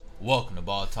Welcome to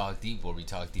Ball Talk Deep, where we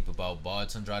talk deep about ball.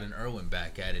 It's Andrade and Irwin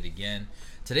back at it again.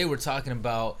 Today we're talking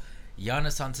about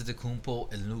Giannis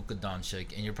Antetokounmpo and Luka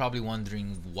Doncic, and you're probably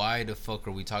wondering why the fuck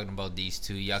are we talking about these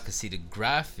two? Y'all can see the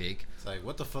graphic. It's like,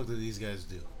 what the fuck do these guys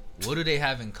do? What do they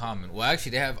have in common? Well,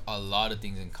 actually, they have a lot of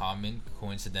things in common,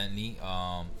 coincidentally.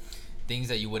 Things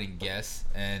that you wouldn't guess,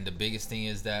 and the biggest thing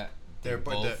is that they're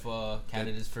both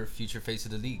candidates for future face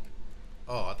of the league.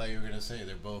 Oh, I thought you were gonna say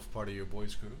they're both part of your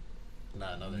boys' crew.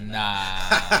 Nah, no, they're Nah.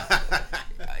 not.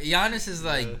 Giannis is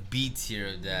like B tier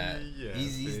of that. Yeah,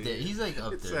 he's there. He's like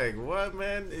up it's there. like, what,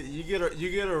 man? You get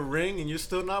a ring and you're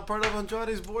still not part of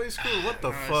Andrade's boys' crew? What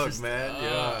the fuck, just, man?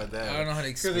 Yeah, I don't know how to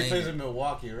explain. Because he plays in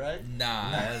Milwaukee, right?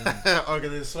 Nah. Okay,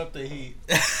 they swept the Heat.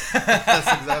 That's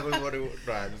exactly what it was.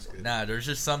 Nah, just kidding. Nah, there's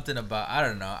just something about I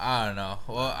don't know.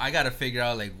 Well, I gotta figure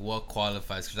out like what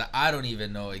qualifies, because I don't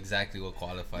even know exactly what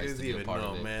qualifies to be a part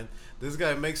of it. Man. This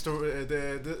guy makes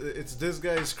it's this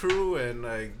guy's crew, and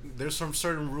like there's some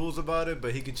certain rules about it,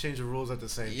 but he can change the rules at the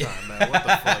same time, man. What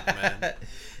the fuck, man?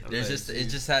 There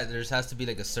has to be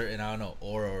like a certain, I don't know,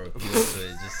 aura or appeal to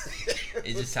it.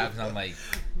 It just happens. I'm like,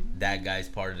 that guy's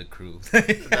part of the crew.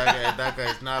 that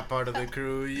guy's not part of the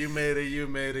crew. You made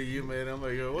it. I'm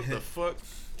like, yo, what the fuck?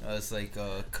 It's like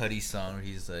a Cuddy song where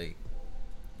he's like,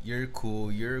 you're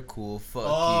cool, fuck you.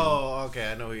 Oh,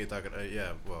 okay, I know what you're talking about.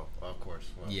 Yeah, well, of course.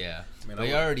 Well, yeah, I mean, but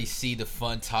you already see the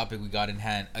fun topic we got in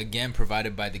hand. Again,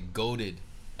 provided by the goated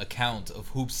account of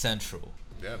Hoop Central.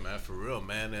 Yeah, man, for real,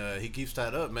 man. He keeps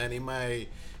that up, man. He might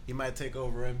take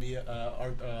over NBA,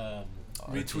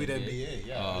 retweet NBA.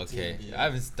 Yeah. Oh, okay. NBA.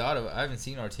 I haven't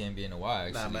seen RTNB in a while.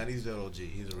 Actually. Nah, man, he's the OG.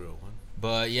 He's a real one.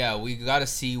 But yeah, we gotta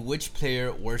see which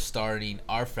player we're starting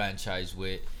our franchise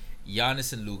with,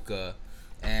 Giannis and Luka.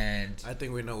 And I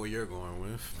think we know what you're going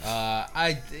with.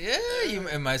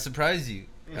 It might surprise you.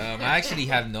 I actually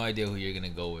have no idea who you're gonna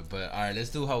go with. But all right, let's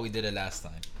do how we did it last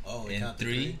time. Oh, in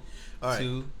 3, right.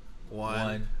 2,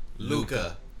 1.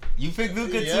 Luka. You picked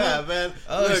Luka too? Yeah, man.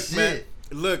 Oh, shit.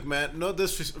 Look, man. No,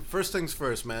 first things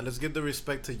first, man. Let's give the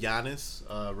respect to Giannis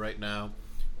right now.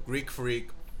 Greek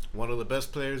freak, one of the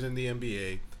best players in the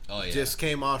NBA. Oh yeah. Just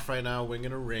came off right now,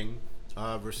 winning a ring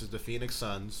versus the Phoenix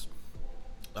Suns.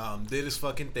 Did his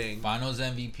fucking thing. Finals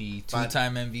MVP,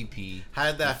 2-time MVP.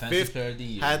 Had that Player of the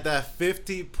Year.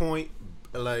 50-point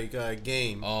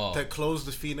game to close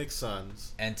the Phoenix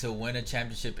Suns and to win a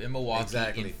championship in Milwaukee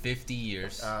in 50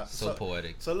 years. So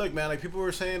poetic. So look, man, like people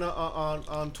were saying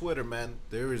on Twitter, man,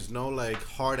 there is no like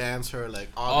hard answer, like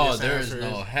Oh, obvious there answers. is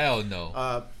no hell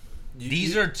no.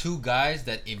 These are two guys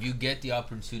that if you get the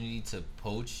opportunity to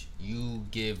poach, you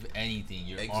give anything,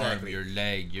 your arm, your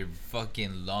leg, your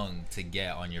fucking lung to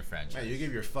get on your franchise. Man, you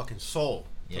give your fucking soul.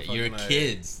 Yeah, your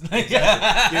kids.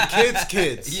 Your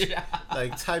kids. Yeah.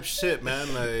 Like type shit,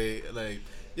 man. Like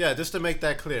yeah, just to make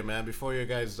that clear, man, before you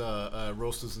guys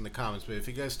roast us in the comments, but if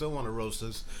you guys still want to roast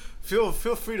us, feel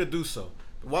free to do so.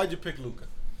 Why'd you pick Luka?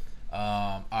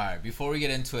 All right, before we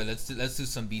get into it, let's do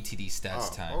some BTD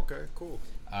stats time. Okay, cool.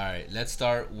 All right, let's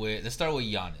start with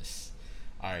Giannis.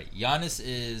 All right, Giannis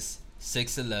is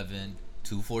 6'11",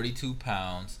 242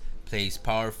 pounds, plays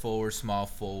power forward, small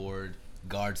forward,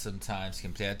 guard sometimes,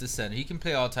 can play at the center. He can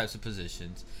play all types of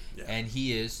positions, and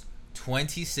he is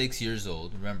 26 years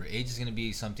old. Remember, age is going to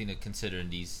be something to consider in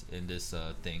this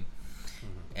thing.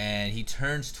 Mm-hmm. And he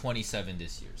turns 27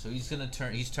 this year, so he's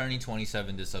turning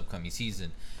 27 this upcoming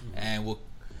season, and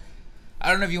I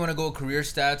don't know if you want to go career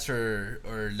stats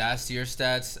or last year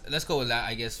stats. Let's go with that,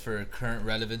 I guess, for current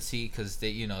relevancy, because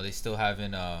they still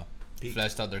haven't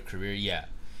fleshed out their career. Yeah,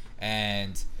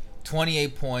 and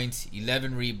 28 points,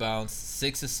 11 rebounds,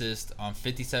 6 assists on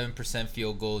 57%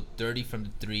 field goal, 30 from the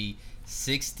 3,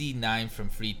 69 from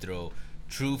free throw.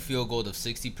 True field goal of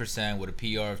 60% with a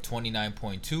PR of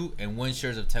 29.2 and win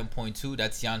shares of 10.2.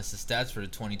 That's Giannis' stats for the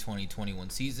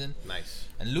 2020-21 season. Nice.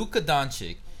 And Luka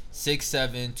Doncic,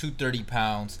 6'7", 230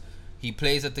 pounds. He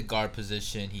plays at the guard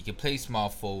position. He can play small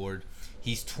forward.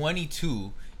 He's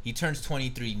 22. He turns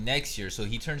 23 next year, so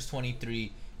he turns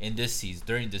 23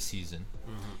 during this season.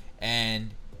 Mm-hmm.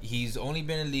 And he's only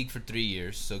been in the league for 3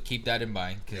 years, so keep that in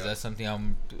mind, because that's something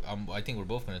I think we're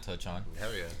both going to touch on.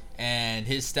 Hell yeah. And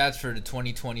his stats for the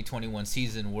 2020-21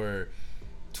 season were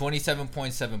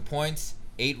 27.7 points,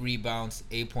 8 rebounds,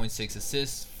 8.6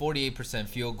 assists, 48%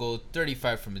 field goal,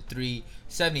 35 from the 3,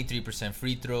 73%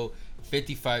 free throw,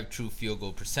 55 true field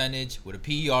goal percentage with a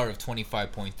PER of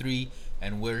 25.3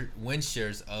 and win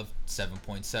shares of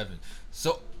 7.7.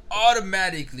 So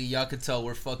automatically y'all could tell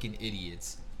we're fucking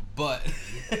idiots. But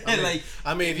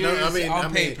on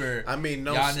paper,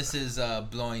 Giannis is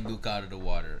blowing Luka out of the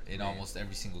water in almost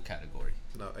every single category.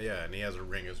 No, yeah, and he has a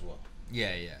ring as well.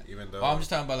 Yeah, yeah. Even though I'm just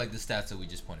talking about like the stats that we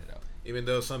just pointed out. Even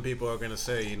though some people are gonna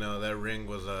say, that ring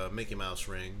was a Mickey Mouse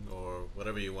ring or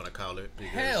whatever you want to call it,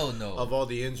 because Hell no. of all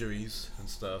the injuries and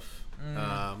stuff.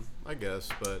 I guess,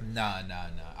 but Nah.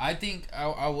 I think I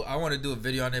want to do a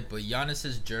video on it, but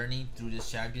Giannis's journey through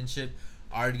this championship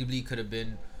arguably could have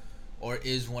been, or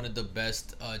is one of the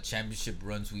best championship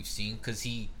runs we've seen, because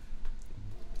he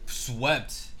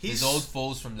swept his old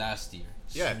foes from last year.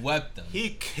 Yeah, swept them.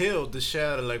 He killed the shit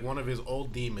out of like one of his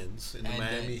old demons in the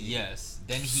Miami.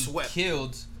 Then he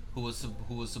killed who was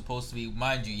supposed to be,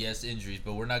 mind you, yes, injuries,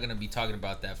 but we're not gonna be talking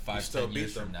about that 5-10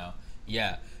 years from now.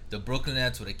 Yeah, the Brooklyn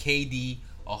Nets with a KD,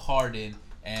 a Harden,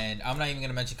 and I'm not even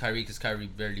gonna mention Kyrie because Kyrie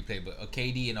barely played, but a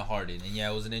KD and a Harden, and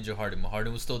yeah, it was an injured Harden, but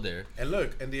Harden was still there. And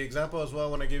look, and the example as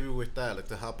well, when I give you with that, like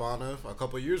to hop on of a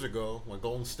couple of years ago when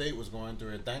Golden State was going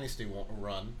through a dynasty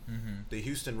run, the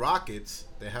Houston Rockets,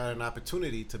 they had an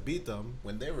opportunity to beat them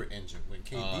when they were injured, when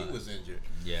KD was injured.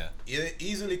 Yeah, it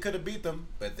easily could have beat them,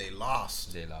 but they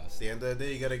lost. At the end of the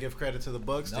day, you gotta give credit to the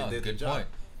Bucks. No, they did good the job. point.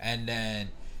 And then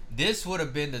this would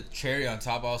have been the cherry on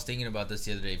top. I was thinking about this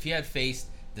the other day. If he had faced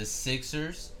the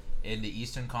Sixers in the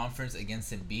Eastern Conference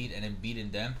against Embiid and then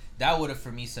beaten them, that would have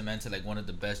for me cemented like one of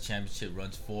the best championship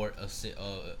runs for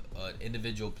an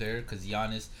individual player, because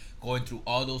Giannis going through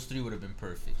all those three would have been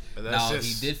perfect. Now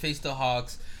he did face the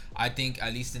Hawks. I think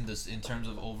at least in terms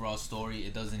of overall story,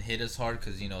 it doesn't hit as hard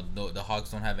because the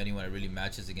Hawks don't have anyone that really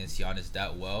matches against Giannis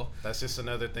that well. That's just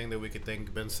another thing that we could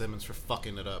thank Ben Simmons for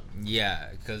fucking it up. Yeah,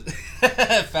 because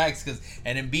facts.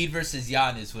 And Embiid versus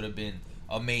Giannis would have been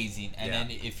amazing. And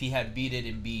then if he had beaten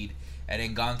Embiid and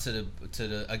then gone to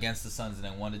the against the Suns and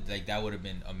then wanted, like, that would have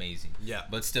been amazing. Yeah.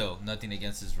 But still, nothing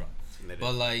against his run.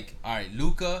 But like, all right,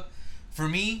 Luka, for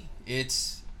me,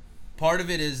 it's part of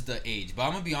it is the age. But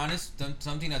I'm gonna be honest,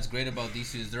 something that's great about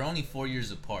these two is they're only 4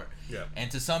 years apart. Yeah. And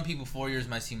to some people, 4 years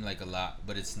might seem like a lot,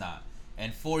 but it's not.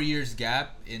 And 4 years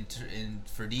gap in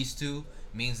for these two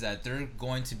means that they're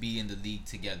going to be in the league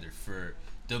together for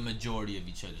the majority of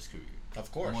each other's career.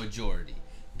 Of course. Majority.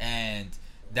 And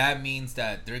that means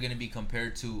that they're going to be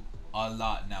compared to a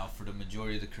lot now for the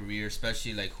majority of the career,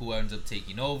 especially like who ends up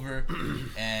taking over.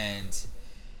 And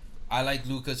I like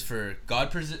Luka's for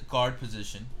guard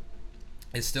position.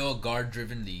 It's still a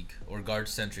guard-driven league or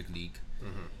guard-centric league.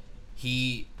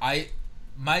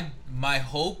 My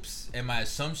hopes and my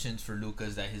assumptions for Luka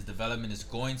is that his development is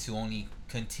going to only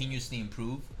continuously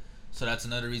improve. So that's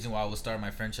another reason why I will start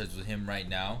my franchise with him right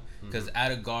now. Because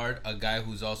at a guard, a guy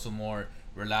who's also more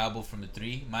reliable from the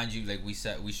three. Mind you, like we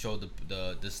showed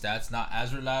the stats, not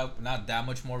as reliable, not that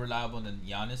much more reliable than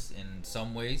Giannis in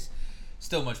some ways.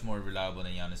 Still much more reliable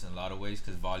than Giannis in a lot of ways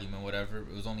because volume and whatever.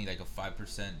 It was only like a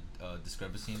 5%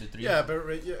 discrepancy in the three. Yeah, but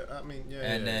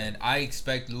And then I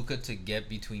expect Luka to get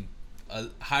between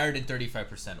higher than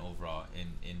 35% overall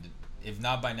if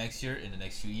not by next year, in the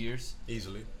next few years.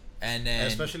 Easily. And then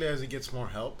especially as he gets more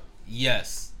help.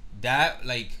 Yes, that,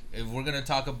 like, if we're gonna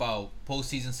talk about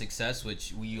postseason success,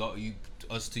 which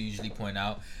us two usually point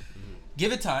out,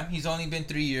 give it time. He's only been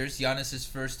 3 years. Giannis's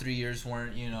first 3 years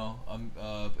weren't, in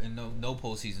no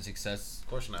postseason success. Of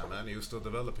course not, man. He was still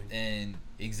developing. And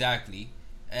exactly,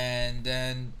 and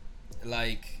then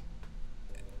like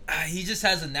he just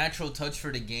has a natural touch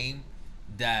for the game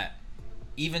that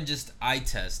even just eye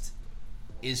test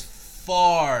is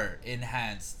far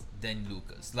enhanced than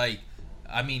Luka's. Than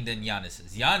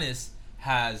Giannis's. Giannis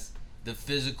has the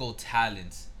physical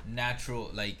talent, natural,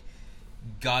 like,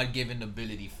 God-given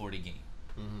ability for the game.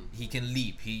 He can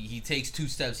leap. He takes 2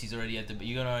 steps. He's already at the.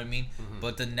 You know what I mean?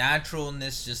 But the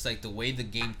naturalness, just like the way the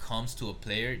game comes to a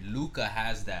player, Luka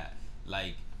has that.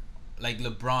 Like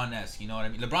LeBron-esque. You know what I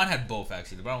mean? LeBron had both,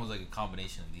 actually. LeBron was like a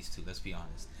combination of these two. Let's be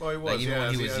honest. Well, he was. Like, even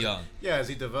when he was young. Yeah, as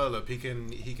he developed, he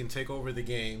can take over the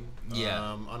game.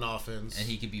 On offense, and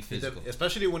he can be physical,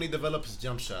 especially when he develops his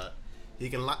jump shot. He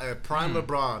can prime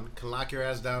LeBron can lock your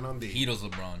ass down on D. Heatles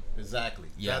LeBron. Exactly.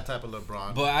 Yeah. That type of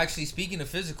LeBron. But actually, speaking of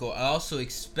physical, I also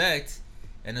expect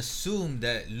and assume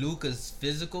that Luka's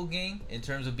physical game, in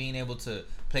terms of being able to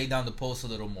play down the post a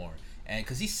little more, and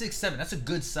because he's 6'7", that's a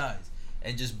good size,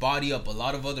 and just body up a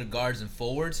lot of other guards and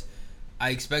forwards,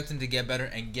 I expect him to get better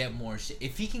and get more shit.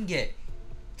 If he can get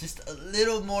just a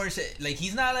little more shit, like,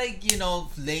 he's not like,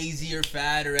 lazy or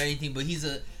fat or anything, but he's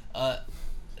a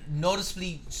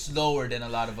noticeably slower than a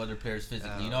lot of other players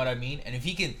physically. You know what I mean? And if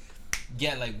he can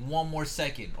get like 1 more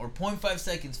second or 0.5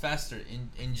 seconds faster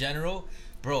in general,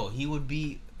 bro, he would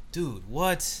be, dude,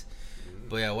 what?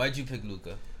 But yeah, why'd you pick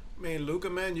Luka? I mean, Luka,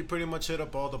 man, you pretty much hit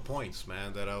up all the points,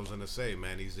 man, that I was going to say,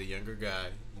 man. He's a younger guy.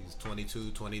 He's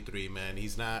 22, 23, man.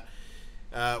 He's not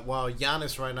While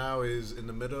Giannis right now is in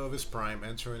the middle of his prime,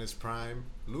 entering his prime,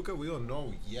 Luka, we don't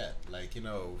know yet. Like,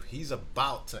 he's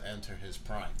about to enter his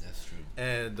prime. That's true.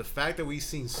 And the fact that we've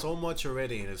seen so much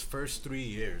already in his first 3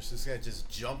 years, this guy just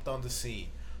jumped on the scene.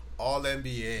 All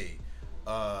NBA.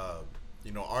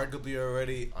 Arguably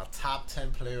already a top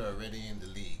 10 player already in the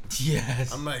league.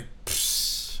 Yes. I'm like,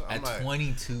 at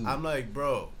 22. I'm like,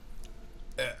 bro.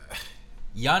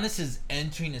 Giannis is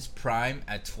entering his prime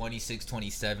at 26,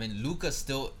 27. Luka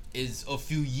still is a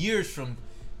few years from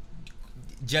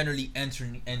generally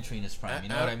entering his prime. You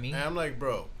know what I mean? And I'm like,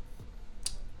 bro,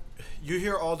 you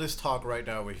hear all this talk right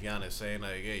now with Giannis saying,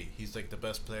 like, hey, he's like the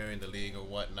best player in the league or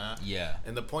whatnot. Yeah.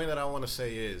 And the point that I want to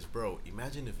say is, bro,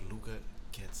 imagine if Luka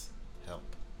gets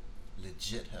help.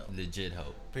 Legit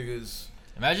help. Because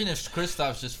imagine if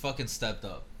Kristaps just fucking stepped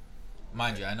up.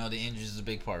 Mind you, I know the injuries is a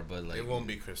big part, but like it won't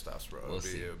be Kristaps, bro.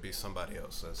 It'll be somebody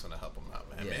else that's gonna help him out,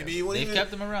 man. Yeah. Maybe they've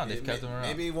kept him around.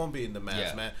 Maybe he won't be in the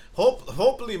Mavs, man.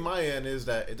 Hopefully, my end is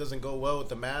that it doesn't go well with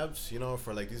the Mavs,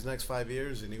 for like these next 5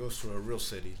 years, and he goes to a real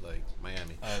city like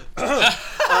Miami. But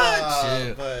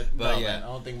no, yeah, man, I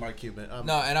don't think Mark Cuban.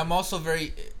 No, and I'm also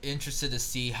very interested to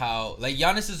see how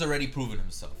Giannis has already proven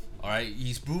himself. All right,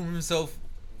 he's proven himself.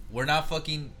 We're not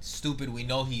fucking stupid. We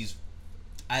know he's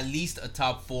at least a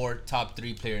top 4, top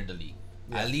 3 player in the league.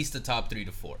 Yeah. At least a top 3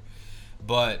 to 4.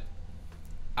 But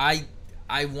I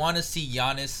want to see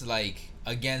Giannis like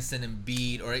against an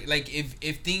Embiid, or like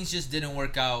if things just didn't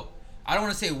work out. I don't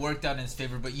want to say it worked out in his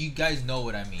favor, but you guys know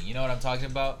what I mean. You know what I'm talking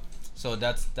about? So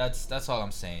that's all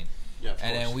I'm saying. Yeah,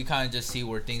 and then we kind of just see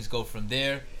where things go from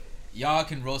there. Y'all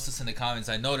can roast us in the comments.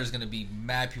 I know there's gonna be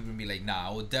mad people and be like, "Nah,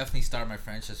 I will definitely start my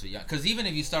franchise with Giannis." Because even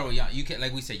if you start with Giannis, you can,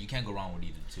 like we said, you can't go wrong with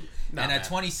either two. Nah, and at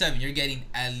 27, you're getting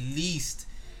at least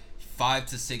 5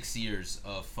 to 6 years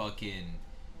of fucking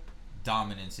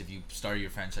dominance if you start your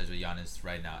franchise with Giannis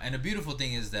right now. And the beautiful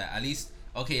thing is that at least,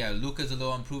 Luka's a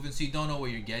little unproven, so you don't know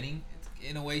what you're getting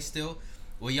in a way still.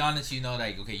 With Giannis,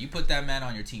 you put that man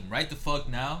on your team right the fuck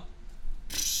now,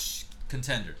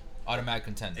 contender, automatic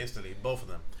contender, instantly, both of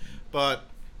them. But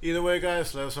either way,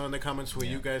 guys, let us know in the comments what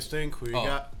you guys think. Who you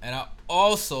got? And I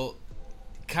also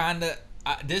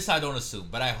this I don't assume,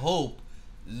 but I hope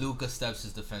Luka steps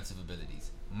his defensive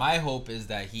abilities. My hope is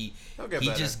that he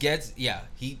just gets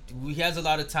he has a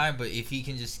lot of time, but if he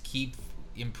can just keep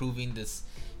improving this,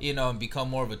 and become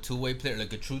more of a two-way player,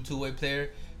 like a true two-way player,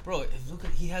 bro. Luka,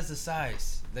 he has the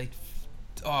size. Like,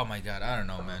 oh my god, I don't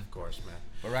know, man. Of course, man.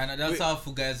 But right now, that's all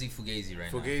Fugazi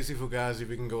right now. Fugazi,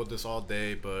 we can go with this all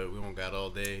day, but we don't got all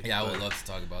day. Yeah, I would love to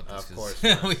talk about this. Of course.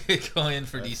 We could go in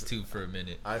for these two for a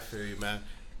minute. I feel you, man.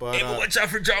 But, hey, but watch out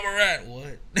for Ja Morant.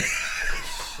 What?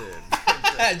 Shit.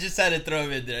 I just had to throw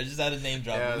him in there. I just had to name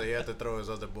drop him. Yeah, he had to throw his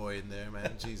other boy in there,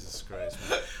 man. Jesus Christ,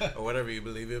 man. Or whatever you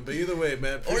believe in. But either way,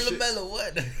 man. Or LaMelo,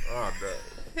 what? Oh, bro.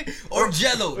 Or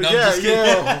Jello. No, yeah, I'm just kidding.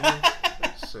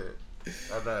 Yeah. Shit.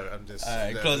 I'm just. All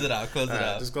right, close it out.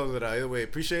 Just close it out. Either way,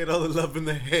 appreciate all the love and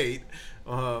the hate.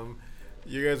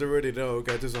 You guys already know.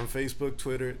 Got this on Facebook,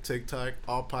 Twitter, TikTok,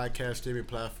 all podcast streaming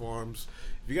platforms.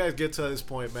 If you guys get to this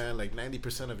point, man, like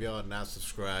 90% of y'all are not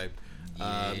subscribed.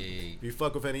 If you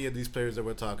fuck with any of these players that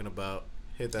we're talking about,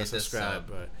 hit that subscribe.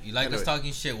 But you like us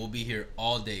talking shit, we'll be here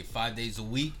all day, 5 days a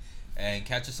week. And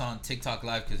catch us on TikTok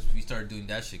Live because we started doing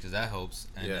that shit because that helps.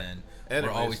 And then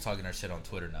we're always talking our shit on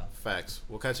Twitter now. Facts.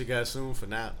 We'll catch you guys soon. For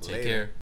now, take care.